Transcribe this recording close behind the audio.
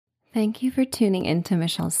Thank you for tuning into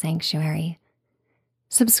Michelle's Sanctuary.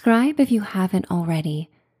 Subscribe if you haven't already,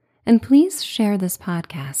 and please share this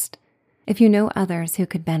podcast if you know others who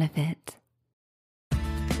could benefit.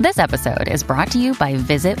 This episode is brought to you by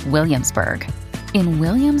Visit Williamsburg. In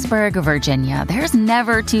Williamsburg, Virginia, there's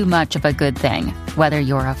never too much of a good thing. Whether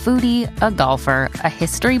you're a foodie, a golfer, a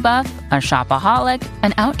history buff, a shopaholic,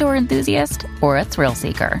 an outdoor enthusiast, or a thrill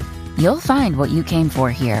seeker, you'll find what you came for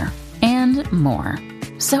here and more.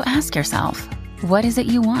 So ask yourself, what is it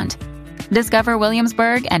you want? Discover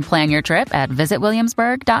Williamsburg and plan your trip at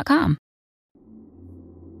visitwilliamsburg.com.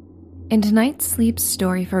 In tonight's sleep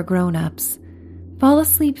story for grown-ups, fall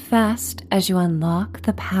asleep fast as you unlock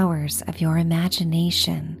the powers of your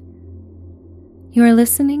imagination. You are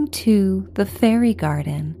listening to The Fairy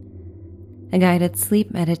Garden, a guided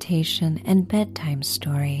sleep meditation and bedtime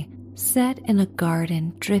story set in a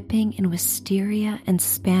garden dripping in wisteria and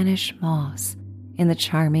Spanish moss in the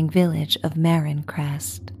charming village of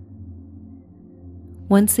Marincrest.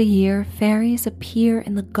 Once a year, fairies appear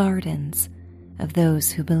in the gardens of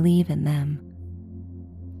those who believe in them.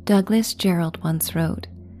 Douglas Jerrold once wrote,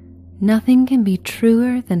 "Nothing can be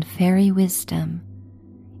truer than fairy wisdom.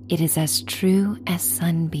 It is as true as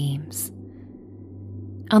sunbeams."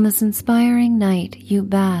 On this inspiring night, you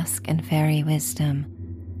bask in fairy wisdom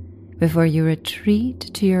before you retreat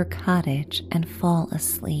to your cottage and fall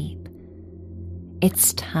asleep.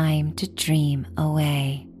 It's time to dream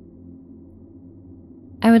away.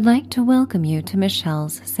 I would like to welcome you to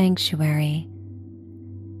Michelle's Sanctuary.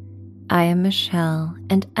 I am Michelle,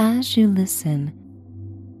 and as you listen,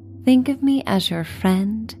 think of me as your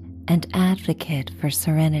friend and advocate for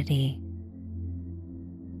serenity.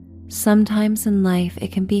 Sometimes in life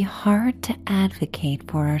it can be hard to advocate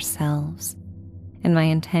for ourselves, and my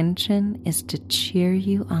intention is to cheer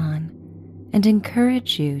you on and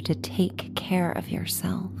encourage you to take care of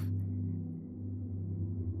yourself.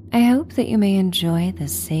 I hope that you may enjoy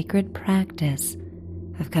this sacred practice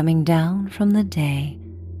of coming down from the day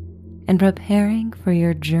and preparing for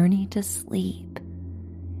your journey to sleep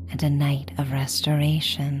and a night of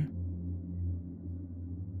restoration.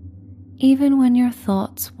 Even when your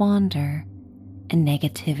thoughts wander and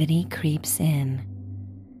negativity creeps in,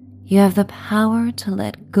 you have the power to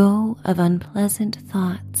let go of unpleasant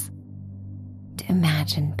thoughts, to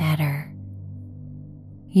imagine better.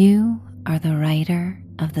 You are the writer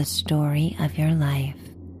of the story of your life.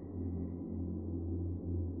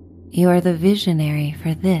 You are the visionary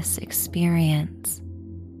for this experience.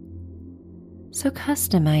 So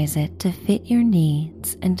customize it to fit your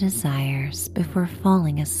needs and desires before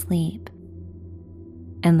falling asleep,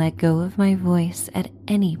 and let go of my voice at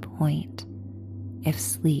any point if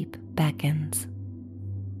sleep beckons.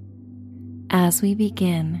 As we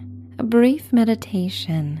begin a brief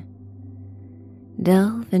meditation,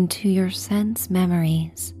 delve into your sense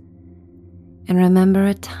memories and remember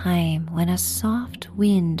a time when a soft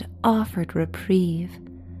wind offered reprieve,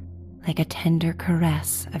 like a tender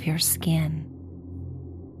caress of your skin.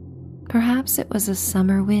 Perhaps it was a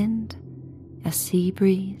summer wind, a sea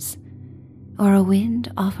breeze, or a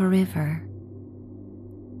wind off a river.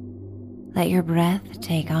 Let your breath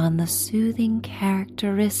take on the soothing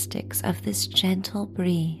characteristics of this gentle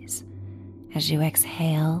breeze as you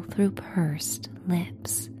exhale through pursed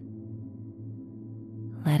lips.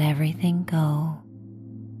 Let everything go.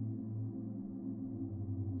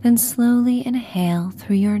 Then slowly inhale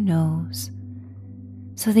through your nose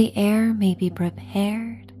so the air may be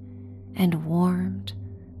prepared and warmed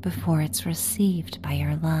before it's received by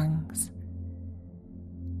your lungs.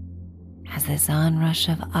 As this onrush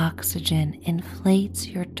of oxygen inflates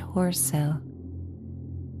your torso,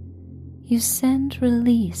 you send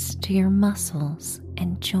release to your muscles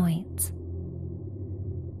and joints.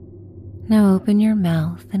 Now open your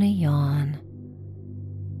mouth in a yawn,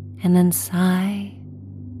 and then sigh,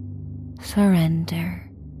 surrender,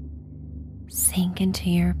 sink into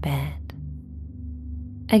your bed.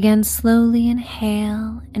 Again, slowly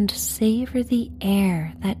inhale and savor the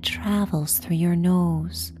air that travels through your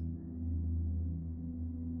nose.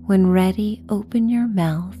 When ready, open your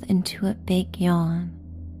mouth into a big yawn,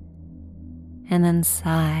 and then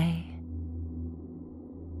sigh.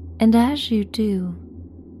 And as you do,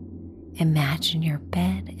 imagine your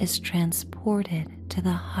bed is transported to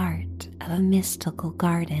the heart of a mystical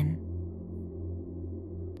garden,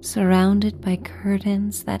 surrounded by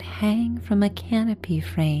curtains that hang from a canopy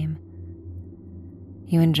frame.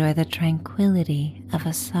 You enjoy the tranquility of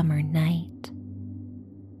a summer night.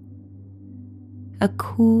 A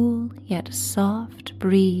cool yet soft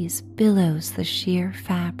breeze billows the sheer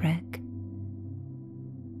fabric,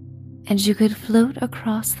 and you could float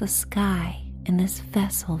across the sky in this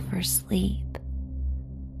vessel for sleep.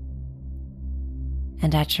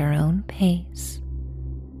 And at your own pace,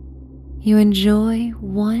 you enjoy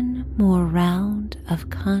one more round of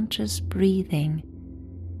conscious breathing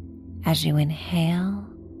as you inhale,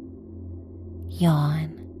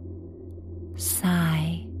 yawn,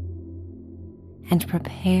 sigh, and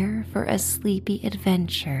prepare for a sleepy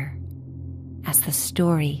adventure as the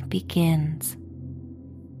story begins.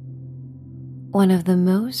 One of the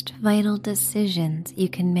most vital decisions you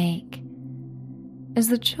can make is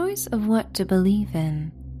the choice of what to believe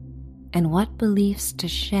in and what beliefs to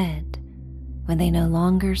shed when they no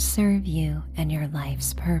longer serve you and your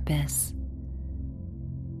life's purpose.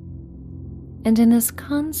 And in this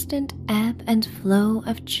constant ebb and flow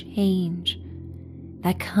of change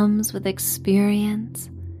that comes with experience,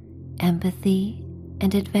 empathy,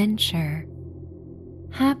 and adventure,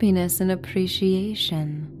 happiness and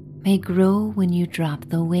appreciation may grow when you drop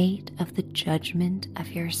the weight of the judgment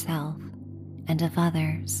of yourself and of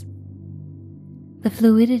others. The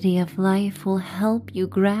fluidity of life will help you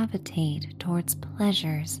gravitate towards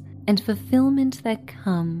pleasures and fulfillment that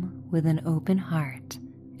come with an open heart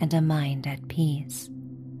and a mind at peace.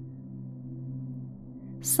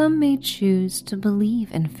 Some may choose to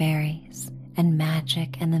believe in fairies and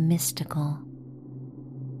magic and the mystical.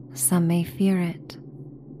 Some may fear it,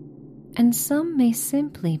 and some may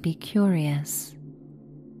simply be curious.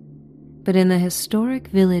 But in the historic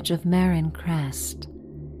village of Marin Crest,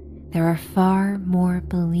 there are far more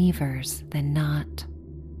believers than not.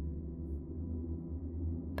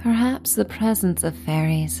 Perhaps the presence of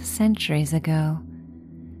fairies centuries ago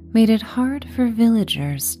made it hard for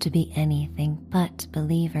villagers to be anything but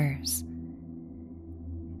believers.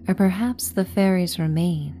 Or perhaps the fairies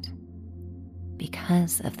remained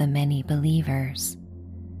because of the many believers.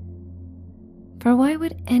 For why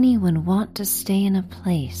would anyone want to stay in a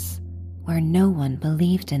place where no one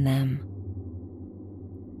believed in them?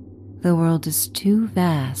 The world is too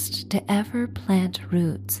vast to ever plant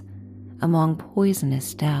roots among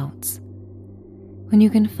poisonous doubts, when you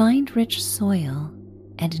can find rich soil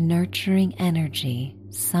and nurturing energy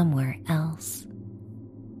somewhere else.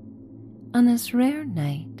 On this rare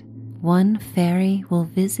night, one fairy will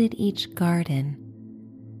visit each garden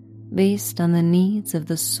based on the needs of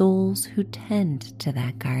the souls who tend to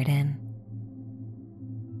that garden.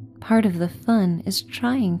 Part of the fun is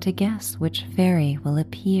trying to guess which fairy will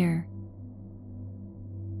appear.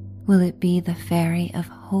 Will it be the fairy of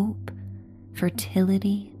hope,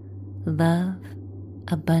 fertility, love,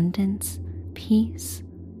 abundance, peace,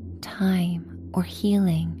 time, or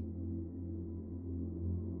healing?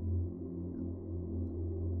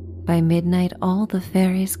 By midnight, all the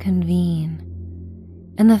fairies convene,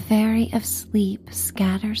 and the fairy of sleep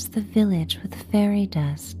scatters the village with fairy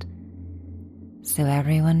dust, so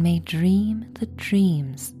everyone may dream the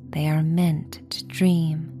dreams they are meant to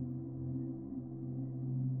dream.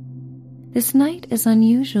 This night is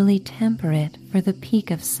unusually temperate for the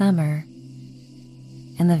peak of summer,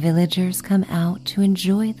 and the villagers come out to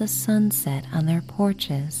enjoy the sunset on their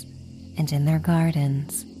porches and in their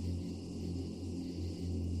gardens.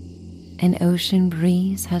 An ocean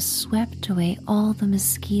breeze has swept away all the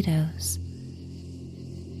mosquitoes,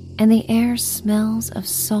 and the air smells of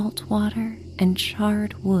salt water and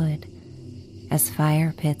charred wood as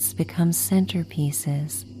fire pits become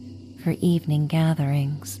centerpieces for evening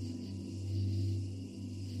gatherings.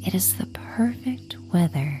 It is the perfect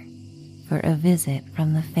weather for a visit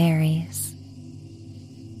from the fairies.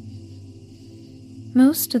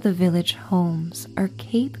 Most of the village homes are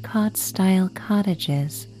Cape Cod-style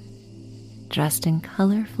cottages, dressed in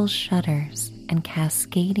colorful shutters and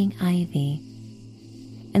cascading ivy,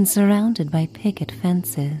 and surrounded by picket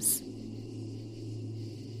fences.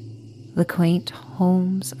 The quaint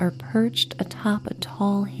homes are perched atop a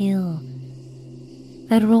tall hill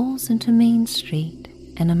that rolls into Main Street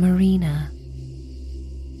and a marina.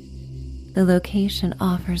 The location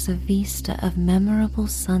offers a vista of memorable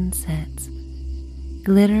sunsets,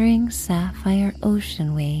 glittering sapphire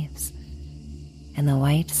ocean waves, and the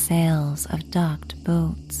white sails of docked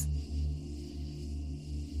boats.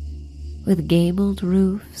 With gabled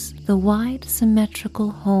roofs, the wide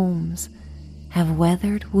symmetrical homes have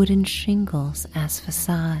weathered wooden shingles as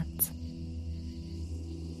facades.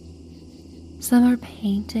 Some are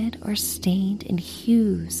painted or stained in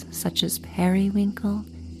hues such as periwinkle,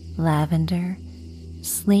 lavender,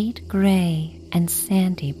 slate gray, and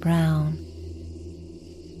sandy brown.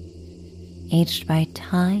 Aged by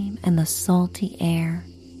time and the salty air,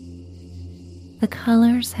 the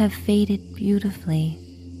colors have faded beautifully,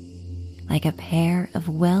 like a pair of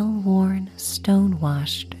well-worn,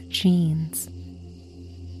 stone-washed jeans.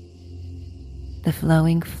 The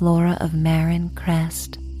flowing flora of Marin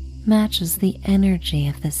Crest matches the energy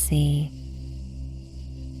of the sea.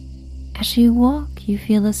 As you walk, you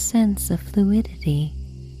feel a sense of fluidity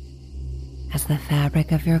as the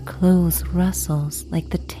fabric of your clothes rustles like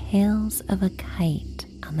the tails of a kite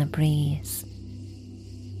on the breeze.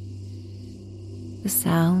 The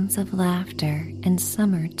sounds of laughter and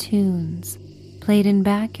summer tunes played in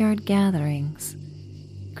backyard gatherings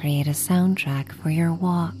create a soundtrack for your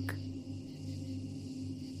walk.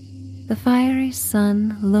 The fiery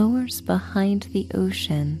sun lowers behind the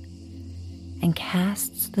ocean and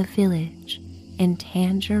casts the village in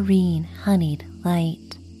tangerine-honeyed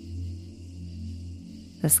light.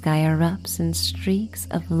 The sky erupts in streaks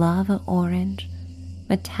of lava orange,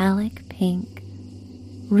 metallic pink,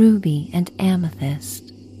 ruby, and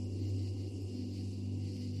amethyst.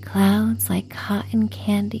 Clouds like cotton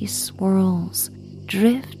candy swirls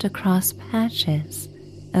drift across patches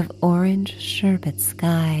of orange sherbet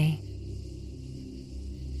sky.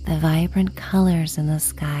 The vibrant colors in the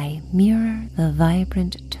sky mirror the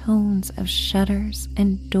vibrant tones of shutters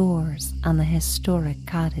and doors on the historic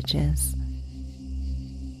cottages.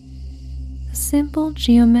 The simple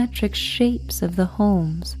geometric shapes of the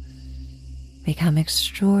homes become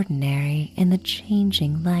extraordinary in the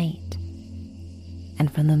changing light and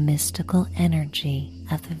from the mystical energy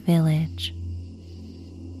of the village.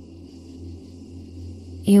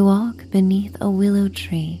 You walk beneath a willow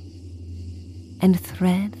tree and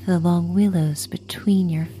thread the long willows between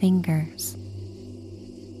your fingers.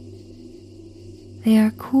 They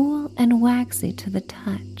are cool and waxy to the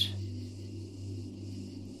touch,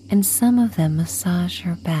 and some of them massage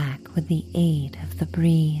your back with the aid of the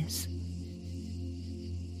breeze.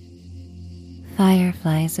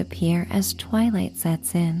 Fireflies appear as twilight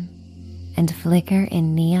sets in and flicker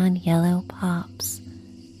in neon yellow pops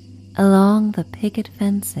along the picket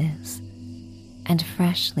fences and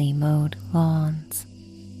freshly mowed lawns.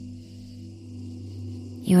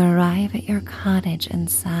 You arrive at your cottage and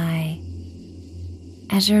sigh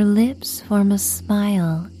as your lips form a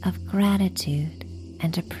smile of gratitude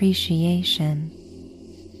and appreciation.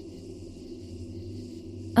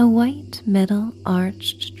 A white metal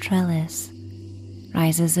arched trellis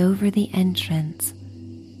rises over the entrance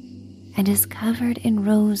and is covered in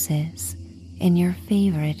roses in your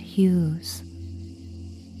favorite hues.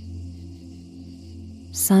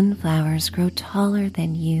 Sunflowers grow taller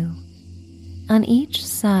than you on each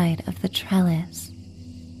side of the trellis.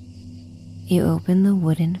 You open the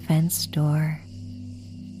wooden fence door,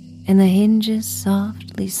 and the hinges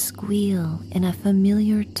softly squeal in a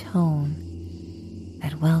familiar tone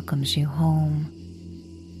that welcomes you home.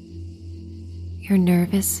 Your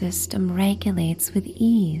nervous system regulates with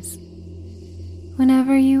ease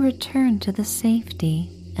whenever you return to the safety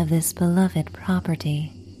of this beloved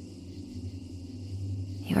property.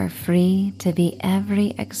 You are free to be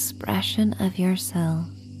every expression of yourself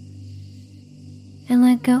and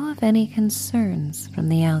let go of any concerns from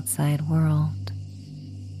the outside world.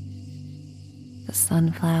 The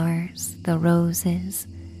sunflowers, the roses,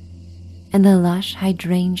 and the lush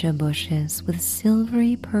hydrangea bushes with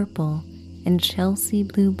silvery purple and Chelsea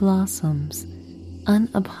blue blossoms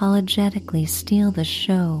unapologetically steal the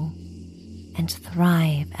show and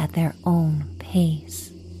thrive at their own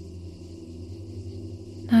pace.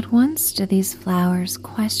 Not once do these flowers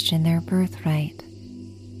question their birthright,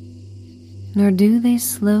 nor do they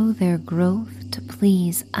slow their growth to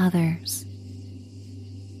please others.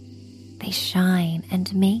 They shine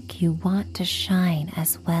and make you want to shine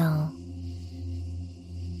as well.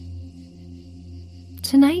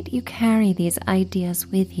 Tonight you carry these ideas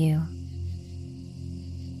with you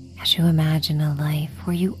as you imagine a life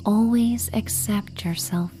where you always accept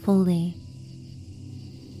yourself fully,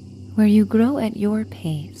 where you grow at your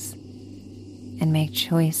pace and make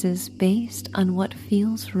choices based on what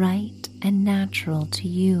feels right and natural to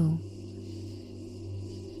you,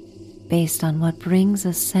 based on what brings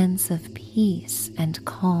a sense of peace and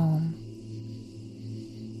calm.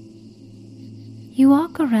 You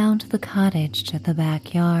walk around the cottage to the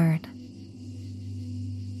backyard.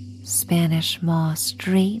 Spanish moss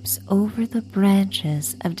drapes over the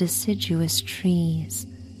branches of deciduous trees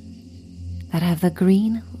that have the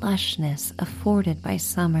green lushness afforded by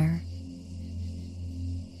summer.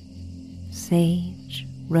 Sage,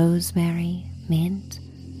 rosemary, mint,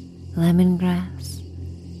 lemongrass,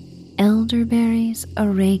 elderberries,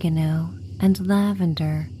 oregano, and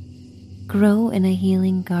lavender grow in a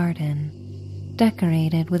healing garden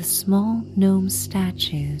decorated with small gnome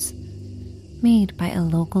statues made by a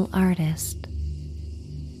local artist.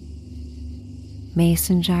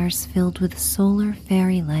 Mason jars filled with solar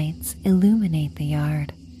fairy lights illuminate the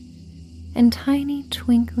yard, and tiny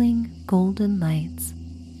twinkling golden lights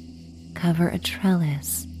cover a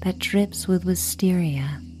trellis that drips with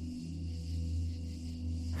wisteria.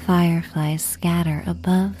 Fireflies scatter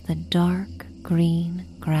above the dark green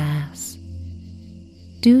grass.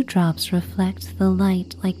 Dewdrops reflect the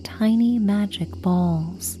light like tiny magic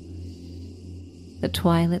balls. The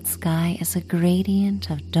twilight sky is a gradient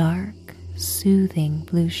of dark, soothing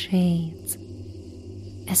blue shades,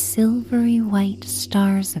 as silvery white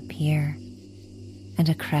stars appear and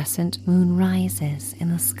a crescent moon rises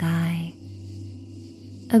in the sky.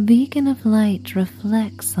 A beacon of light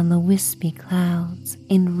reflects on the wispy clouds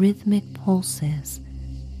in rhythmic pulses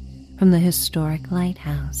from the historic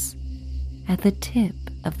lighthouse at the tip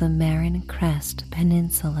of the Marin Crest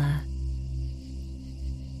Peninsula.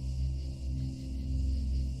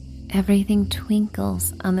 Everything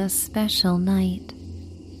twinkles on this special night,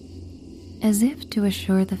 as if to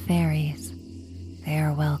assure the fairies they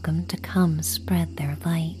are welcome to come spread their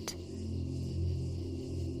light.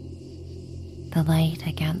 The light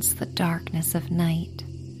against the darkness of night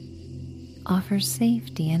offers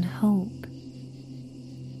safety and hope.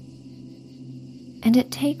 And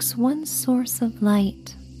it takes one source of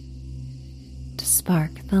light to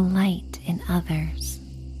spark the light in others.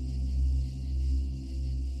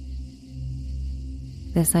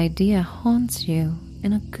 This idea haunts you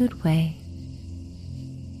in a good way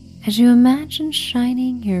as you imagine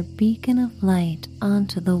shining your beacon of light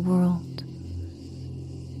onto the world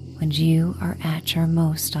when you are at your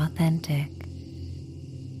most authentic.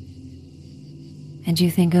 And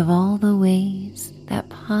you think of all the ways that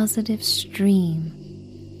positive stream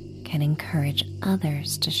can encourage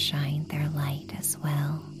others to shine their light as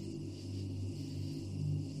well.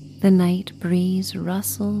 The night breeze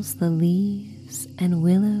rustles the leaves and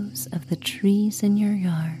willows of the trees in your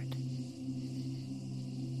yard.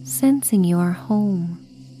 Sensing you are home,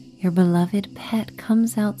 your beloved pet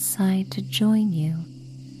comes outside to join you,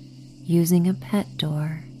 using a pet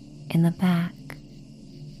door in the back.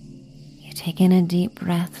 You take in a deep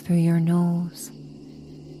breath through your nose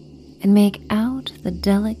and make out the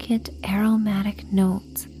delicate aromatic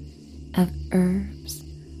notes of herbs,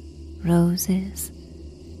 roses,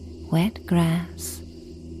 wet grass,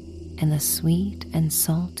 and the sweet and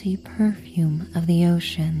salty perfume of the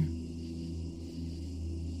ocean.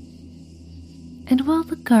 And while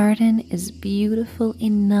the garden is beautiful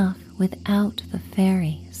enough without the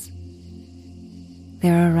fairies,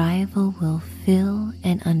 their arrival will fill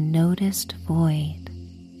an unnoticed void,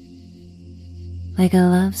 like a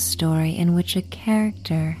love story in which a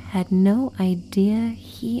character had no idea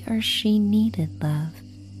he or she needed love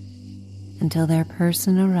until their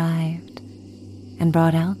person arrived and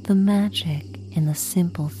brought out the magic in the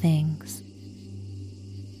simple things.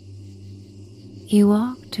 You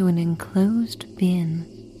walk to an enclosed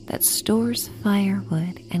bin that stores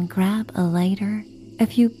firewood and grab a lighter, a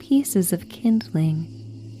few pieces of kindling,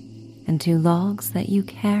 and 2 logs that you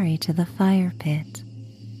carry to the fire pit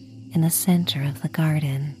in the center of the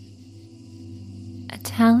garden. A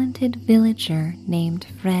talented villager named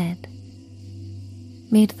Fred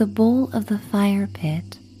made the bowl of the fire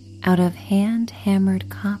pit out of hand-hammered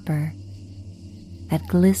copper that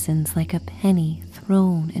glistens like a penny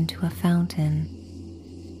thrown into a fountain.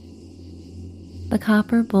 The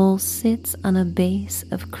copper bowl sits on a base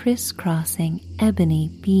of crisscrossing ebony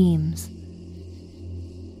beams.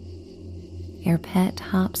 Your pet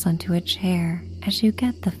hops onto a chair as you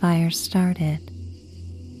get the fire started,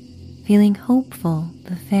 feeling hopeful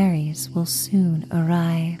the fairies will soon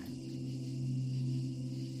arrive.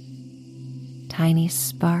 Tiny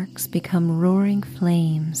sparks become roaring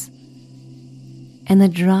flames, and the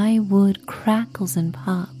dry wood crackles and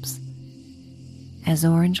pops as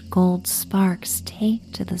orange gold sparks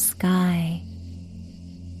take to the sky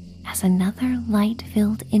as another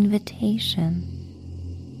light-filled invitation.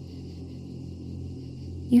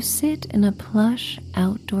 You sit in a plush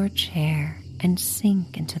outdoor chair and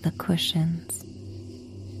sink into the cushions.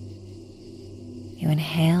 You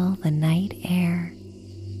inhale the night air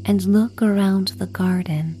and look around the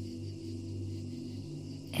garden.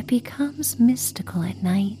 It becomes mystical at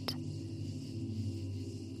night.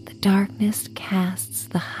 The darkness casts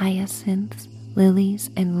the hyacinths, lilies,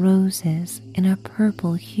 and roses in a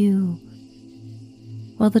purple hue,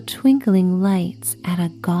 while the twinkling lights add a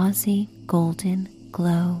gauzy golden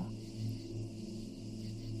glow.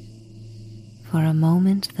 For a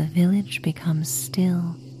moment the village becomes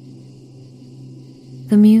still.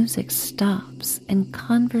 The music stops and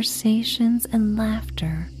conversations and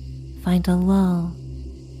laughter find a lull.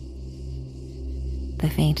 The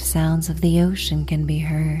faint sounds of the ocean can be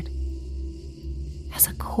heard, as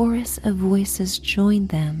a chorus of voices join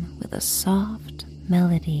them with a soft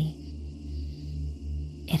melody.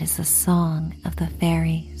 It is the song of the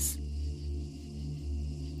fairies.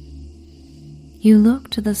 You look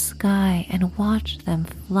to the sky and watch them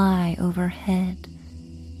fly overhead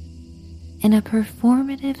in a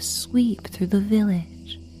performative sweep through the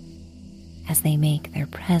village as they make their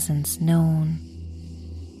presence known.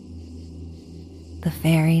 The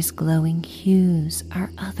fairies' glowing hues are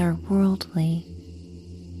otherworldly,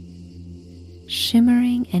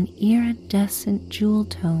 shimmering and iridescent jewel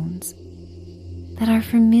tones that are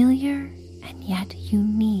familiar and yet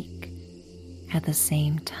unique at the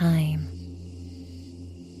same time.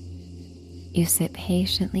 You sit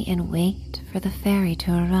patiently and wait for the fairy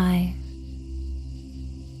to arrive.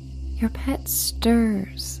 Your pet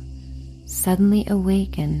stirs, suddenly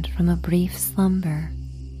awakened from a brief slumber,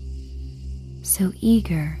 so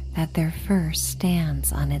eager that their fur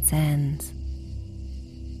stands on its ends.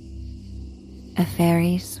 A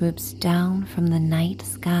fairy swoops down from the night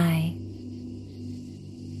sky,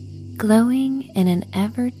 glowing in an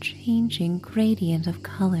ever-changing gradient of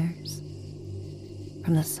colors,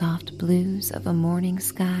 from the soft blues of a morning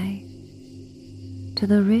sky to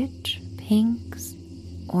the rich pinks,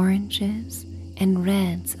 oranges, and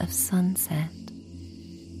reds of sunset.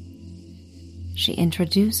 She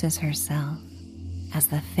introduces herself as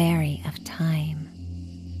the Fairy of Time.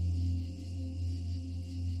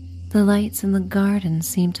 The lights in the garden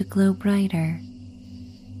seem to glow brighter,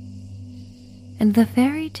 and the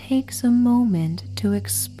fairy takes a moment to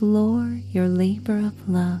explore your labor of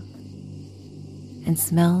love and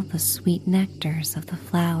smell the sweet nectars of the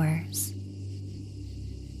flowers.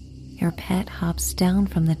 Your pet hops down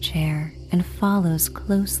from the chair and follows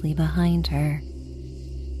closely behind her.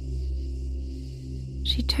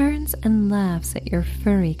 She turns and laughs at your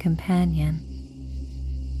furry companion,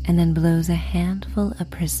 and then blows a handful of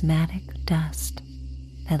prismatic dust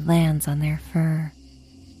that lands on their fur.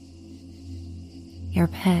 Your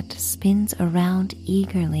pet spins around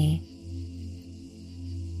eagerly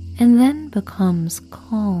and then becomes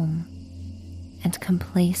calm and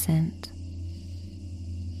complacent.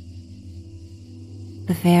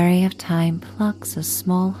 The Fairy of Time plucks a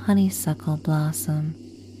small honeysuckle blossom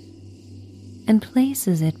and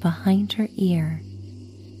places it behind her ear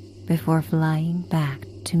before flying back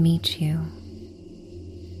to meet you.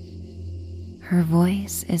 Her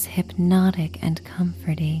voice is hypnotic and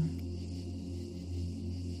comforting,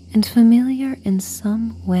 and familiar in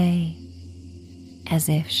some way, as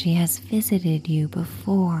if she has visited you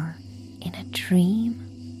before in a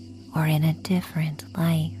dream or in a different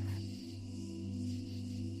life.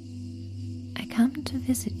 I come to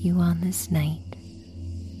visit you on this night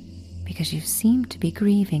because you seem to be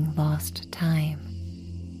grieving lost time.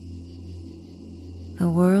 The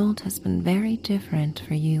world has been very different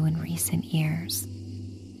for you in recent years,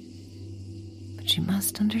 but you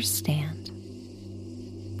must understand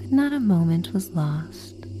that not a moment was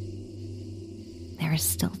lost. There is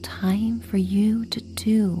still time for you to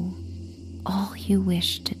do all you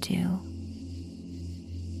wish to do.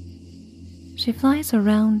 She flies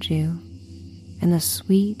around you, and the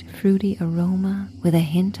sweet, fruity aroma with a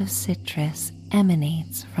hint of citrus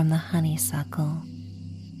emanates from the honeysuckle.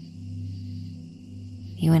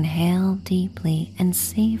 You inhale deeply and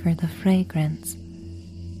savor the fragrance.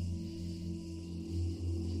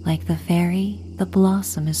 Like the fairy, the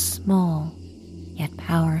blossom is small yet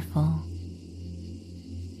powerful.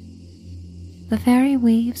 The fairy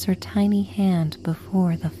waves her tiny hand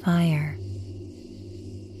before the fire.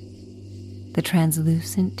 The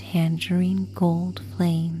translucent tangerine gold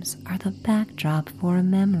flames are the backdrop for a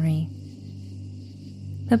memory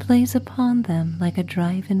that plays upon them like a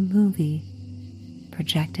drive-in movie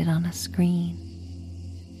projected on a screen.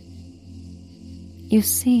 You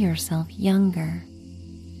see yourself younger,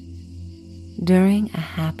 during a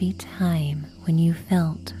happy time when you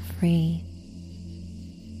felt free.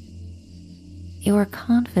 You are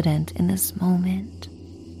confident in this moment,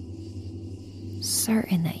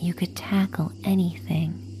 certain that you could tackle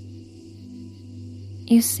anything.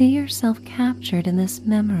 You see yourself captured in this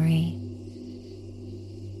memory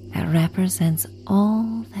that represents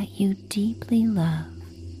all that you deeply love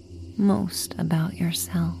most about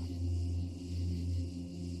yourself.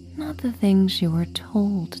 Not the things you were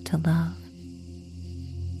told to love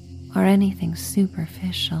or anything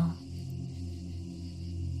superficial,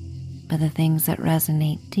 but the things that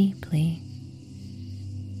resonate deeply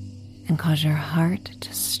and cause your heart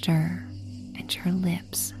to stir and your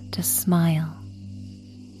lips to smile.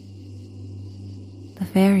 The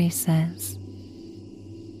fairy says,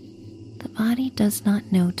 "The body does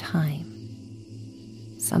not know time,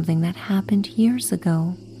 Something that happened years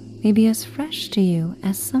ago may be as fresh to you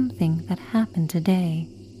as something that happened today.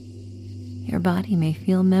 Your body may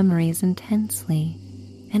feel memories intensely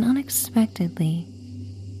and unexpectedly,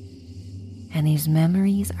 and these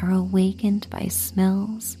memories are awakened by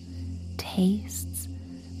smells, tastes,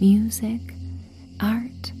 music,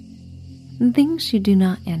 art, and things you do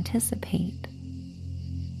not anticipate.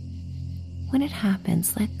 When it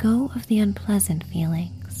happens, let go of the unpleasant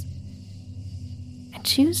feelings and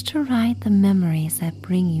choose to ride the memories that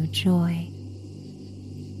bring you joy,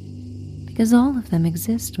 because all of them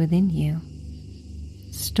exist within you,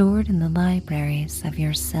 stored in the libraries of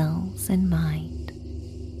your cells and mind.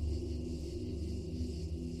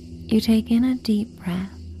 You take in a deep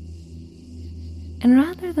breath, and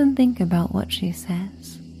rather than think about what she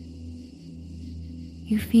says,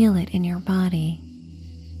 you feel it in your body.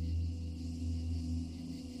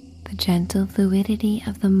 The gentle fluidity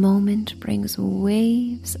of the moment brings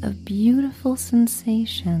waves of beautiful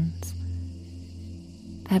sensations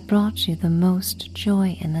that brought you the most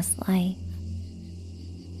joy in this life.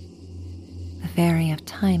 The fairy of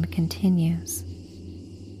time continues.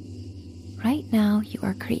 Right now, you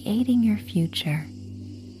are creating your future.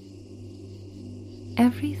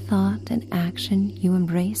 Every thought and action you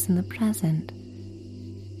embrace in the present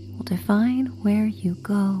will define where you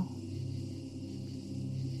go.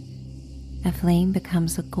 A flame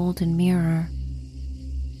becomes a golden mirror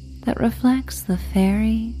that reflects the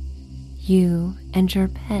fairy, you, and your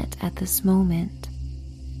pet at this moment.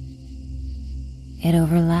 It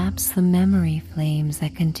overlaps the memory flames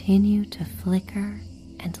that continue to flicker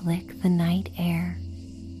and lick the night air.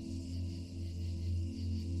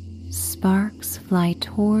 Sparks fly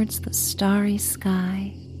towards the starry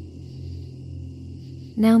sky.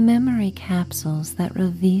 Now memory capsules that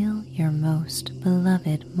reveal your most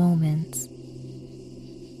beloved moments.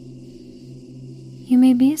 You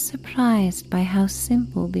may be surprised by how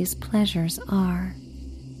simple these pleasures are,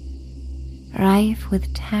 rife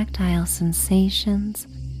with tactile sensations,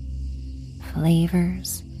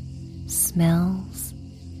 flavors, smells,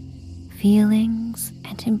 feelings,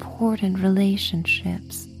 and important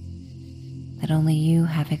relationships that only you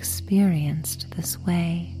have experienced this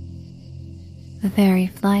way. The fairy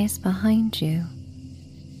flies behind you,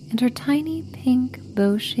 and her tiny pink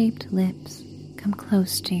bow-shaped lips come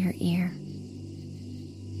close to your ear.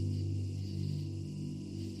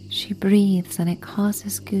 She breathes, and it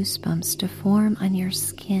causes goosebumps to form on your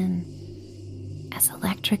skin as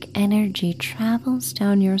electric energy travels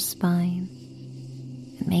down your spine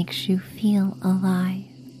and makes you feel alive.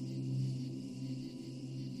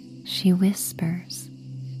 She whispers,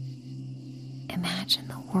 "Imagine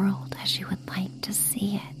the world as you would like to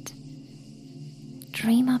see it.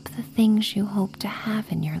 Dream up the things you hope to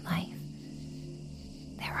have in your life.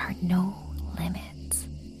 There are no limits.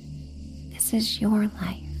 This is your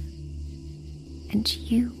life, and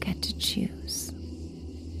you get to choose."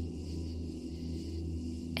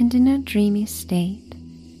 And in a dreamy state,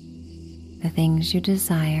 the things you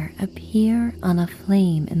desire appear on a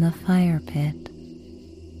flame in the fire pit.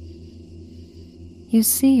 You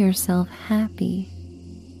see yourself happy,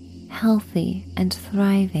 healthy, and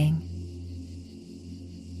thriving.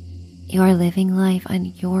 You are living life on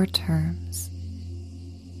your terms.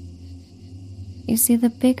 You see the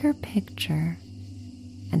bigger picture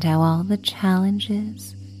and how all the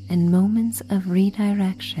challenges and moments of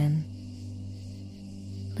redirection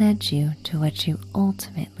led you to what you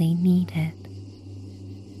ultimately needed.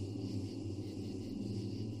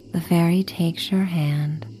 The fairy takes your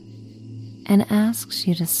hand and asks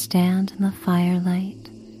you to stand in the firelight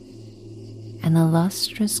and the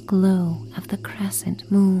lustrous glow of the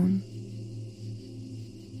crescent moon.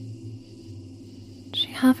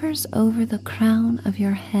 She hovers over the crown of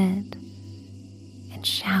your head and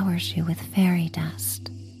showers you with fairy dust.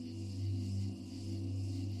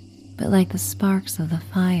 But like the sparks of the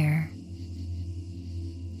fire,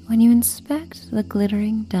 when you inspect the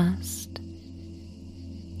glittering dust,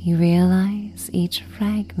 you realize each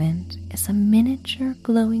fragment is a miniature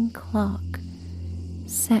glowing clock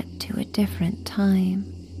set to a different time.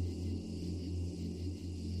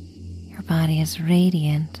 Your body is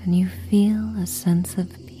radiant and you feel a sense of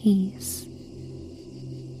peace,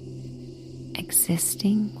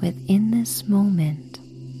 existing within this moment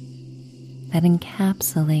that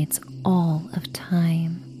encapsulates all of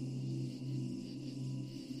time.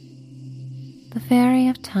 The fairy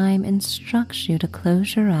of time instructs you to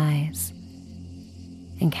close your eyes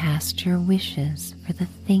and cast your wishes for the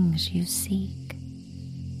things you seek.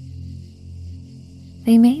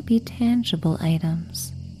 They may be tangible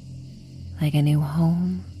items, like a new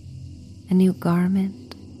home, a new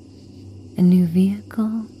garment, a new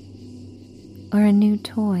vehicle, or a new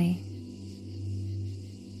toy.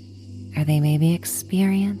 Or they may be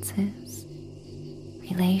experiences,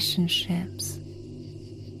 relationships,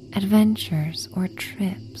 adventures, or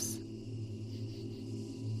trips.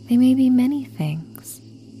 They may be many things.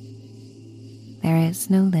 There is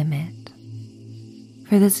no limit,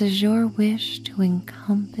 for this is your wish to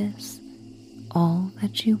encompass all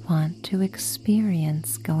that you want to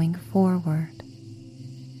experience going forward.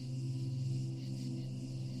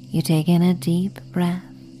 You take in a deep breath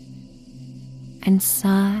and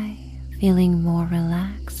sigh, feeling more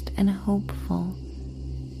relaxed and hopeful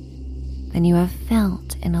than you have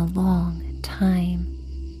felt in a long time.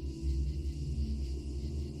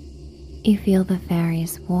 You feel the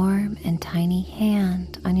fairy's warm and tiny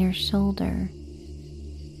hand on your shoulder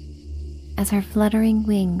as her fluttering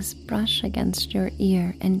wings brush against your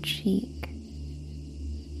ear and cheek.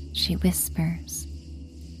 She whispers,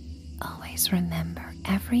 "Always remember,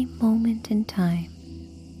 every moment in time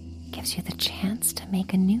gives you the chance to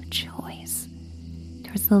make a new choice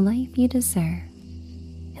towards the life you deserve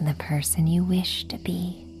and the person you wish to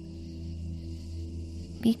be.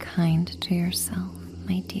 Be kind to yourself,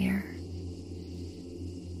 my dear."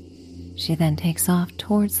 She then takes off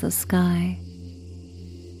towards the sky,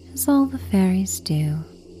 as all the fairies do,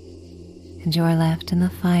 and you are left in the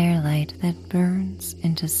firelight that burns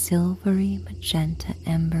into silvery magenta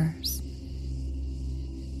embers.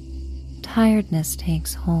 Tiredness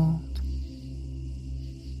takes hold,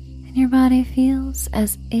 and your body feels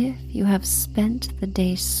as if you have spent the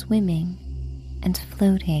day swimming and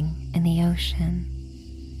floating in the ocean.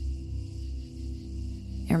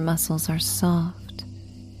 Your muscles are soft,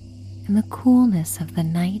 and the coolness of the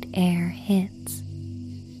night air hits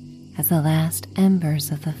as the last embers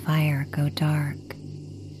of the fire go dark.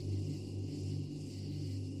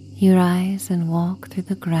 You rise and walk through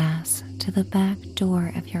the grass to the back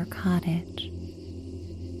door of your cottage.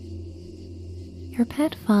 Your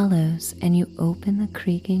pet follows, and you open the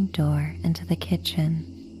creaking door into the kitchen.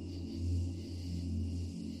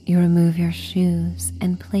 You remove your shoes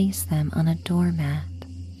and place them on a doormat.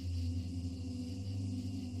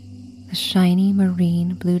 The shiny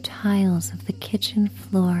marine blue tiles of the kitchen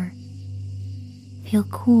floor feel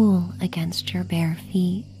cool against your bare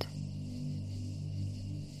feet.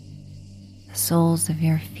 The soles of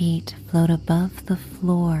your feet float above the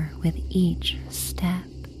floor with each step.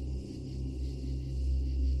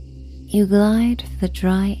 You glide through the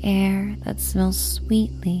dry air that smells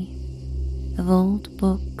sweetly of old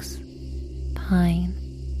books, pine,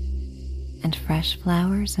 and fresh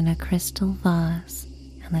flowers in a crystal vase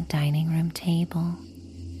on the dining room table.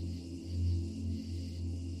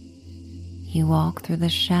 You walk through the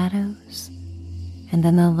shadows and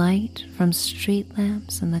then the light from street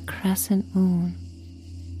lamps and the crescent moon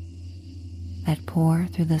that pour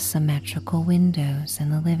through the symmetrical windows in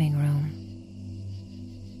the living room.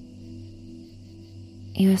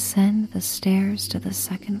 You ascend the stairs to the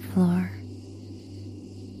second floor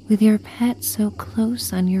with your pet so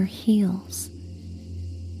close on your heels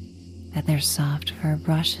that their soft fur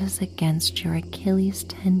brushes against your Achilles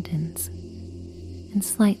tendons and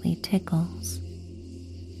slightly tickles.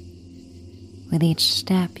 With each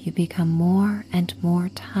step, you become more and more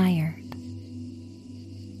tired,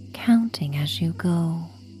 counting as you go.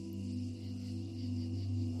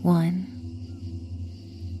 1,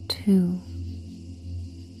 2,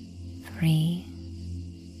 3,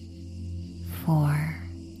 4,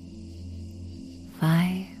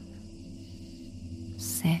 5,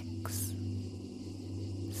 6,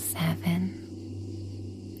 7,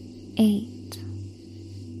 8,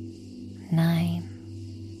 9,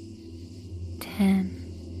 10.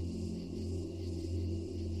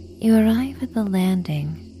 You arrive at the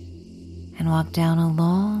landing and walk down a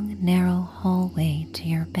long, narrow hallway to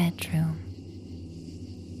your bedroom.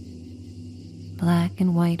 Black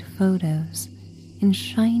and white photos in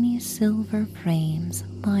shiny silver frames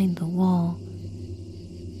line the wall,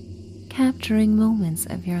 capturing moments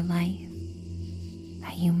of your life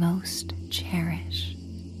that you most cherish.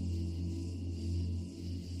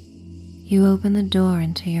 You open the door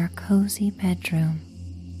into your cozy bedroom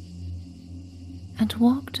and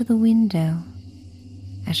walk to the window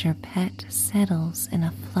as your pet settles in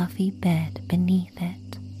a fluffy bed beneath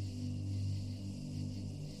it.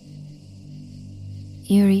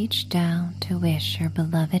 You reach down to wish your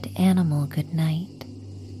beloved animal good night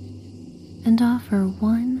and offer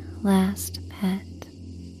one last pet.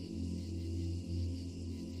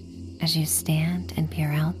 As you stand and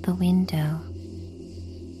peer out the window,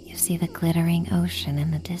 you see the glittering ocean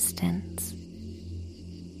in the distance.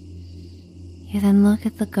 You then look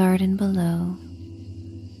at the garden below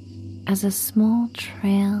as a small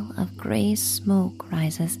trail of gray smoke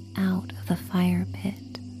rises out of the fire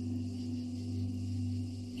pit.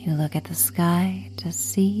 You look at the sky to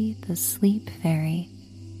see the sleep fairy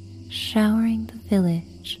showering the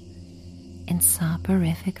village in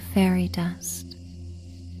soporific fairy dust.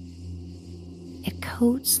 It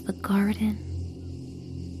coats the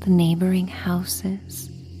garden, the neighboring houses,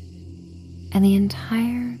 and the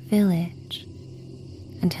entire village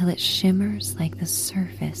until it shimmers like the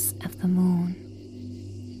surface of the moon.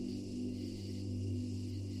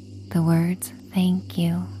 The words "thank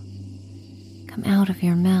you" come out of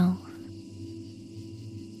your mouth,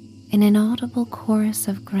 an inaudible chorus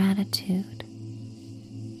of gratitude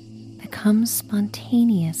that comes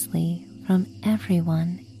spontaneously from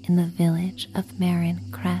everyone in the village of Marin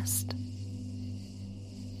Crest.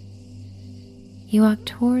 You walk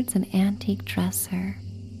towards an antique dresser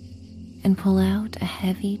and pull out a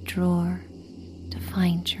heavy drawer to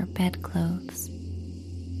find your bedclothes.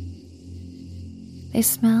 They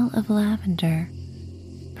smell of lavender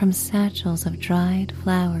from satchels of dried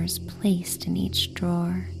flowers placed in each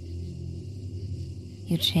drawer.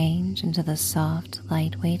 You change into the soft,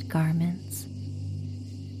 lightweight garments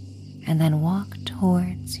and then walk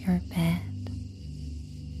towards your bed.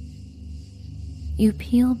 You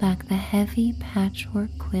peel back the heavy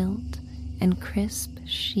patchwork quilt and crisp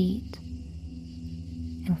sheet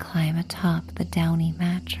and climb atop the downy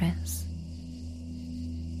mattress.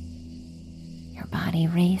 Your body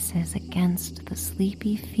races against the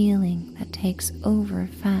sleepy feeling that takes over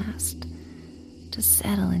fast to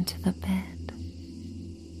settle into the bed.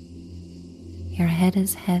 Your head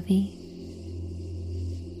is heavy,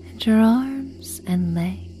 and your arms and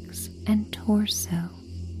legs and torso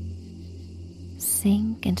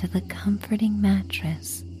sink into the comforting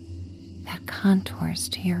mattress that contours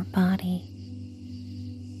to your body.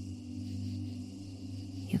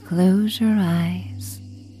 You close your eyes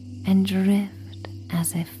and drift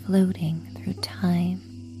as if floating through time,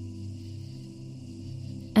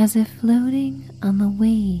 as if floating on the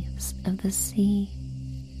waves of the sea.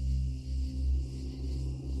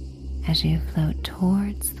 As you float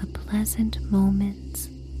towards the pleasant moments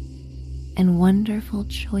and wonderful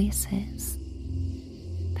choices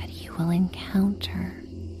that you will encounter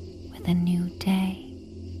with a new day.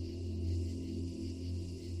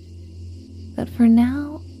 But for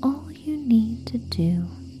now, all you need to do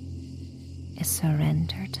is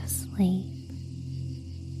surrender to sleep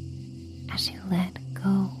as you let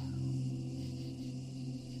go,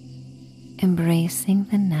 embracing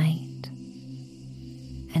the night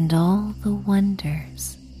and all the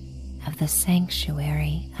wonders of the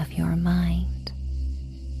sanctuary of your mind,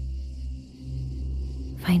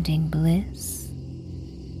 finding bliss,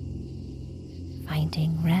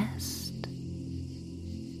 finding rest,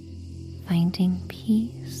 finding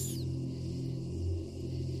peace,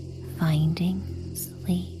 finding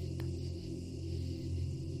sleep.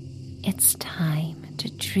 It's time to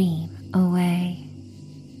dream away.